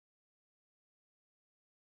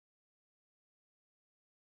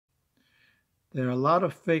There are a lot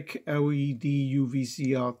of fake LED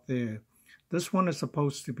UVC out there. This one is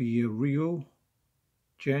supposed to be a real,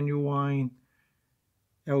 genuine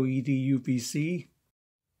LED UVC.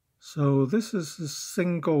 So this is a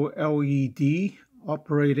single LED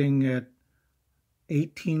operating at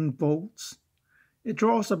 18 volts. It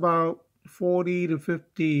draws about 40 to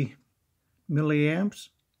 50 milliamps,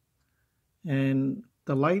 and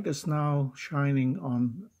the light is now shining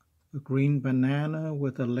on a green banana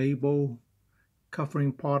with a label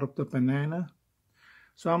covering part of the banana.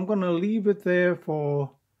 So I'm going to leave it there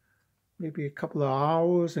for maybe a couple of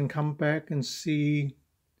hours and come back and see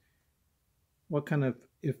what kind of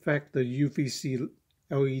effect the UVC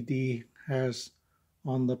LED has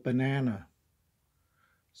on the banana.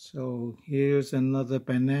 So here's another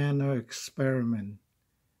banana experiment.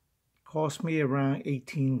 Cost me around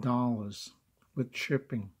 $18 with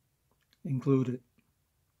shipping included.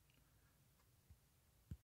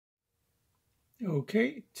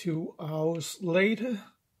 Okay, 2 hours later,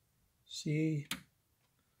 see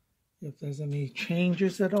if there's any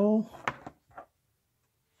changes at all.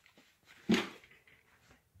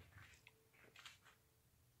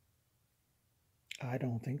 I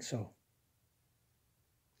don't think so.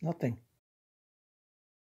 Nothing.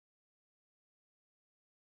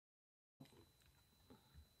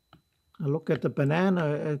 I look at the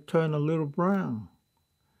banana, it turned a little brown.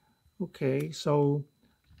 Okay, so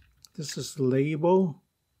this is the label,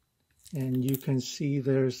 and you can see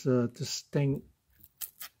there's a distinct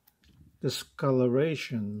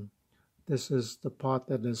discoloration. This is the part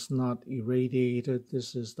that is not irradiated.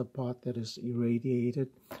 This is the part that is irradiated.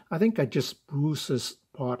 I think I just bruised this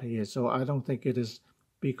part here, so I don't think it is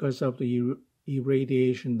because of the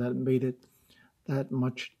irradiation that made it that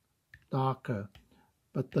much darker.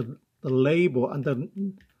 But the label underneath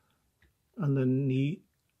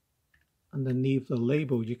the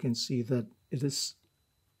label, you can see that it is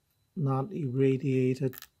not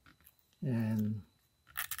irradiated, and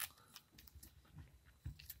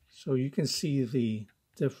so you can see the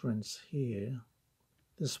difference here.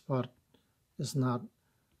 This part is not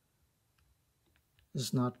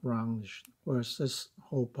brownish, whereas this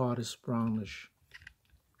whole part is brownish.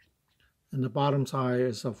 And the bottom side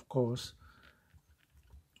is, of course,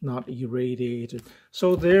 not irradiated.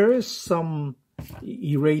 So there is some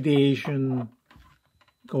irradiation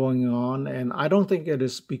going on, and I don't think it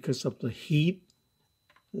is because of the heat.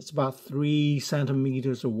 It's about 3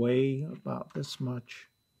 centimeters away, about this much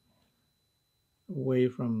away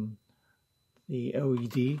from the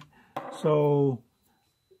LED. So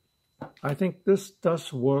I think this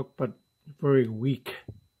does work, but very weak.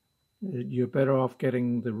 You're better off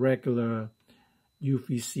getting the regular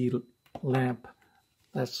UVC lamp.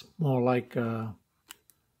 That's more like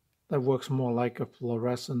that works more like a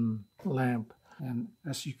fluorescent lamp. And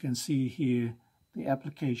as you can see here, the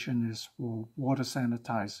application is for water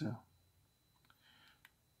sanitizer.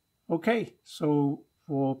 Okay, so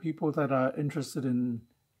for people that are interested in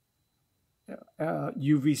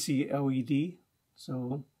UVC LED,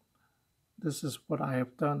 so this is what I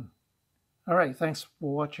have done. All right, thanks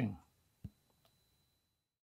for watching.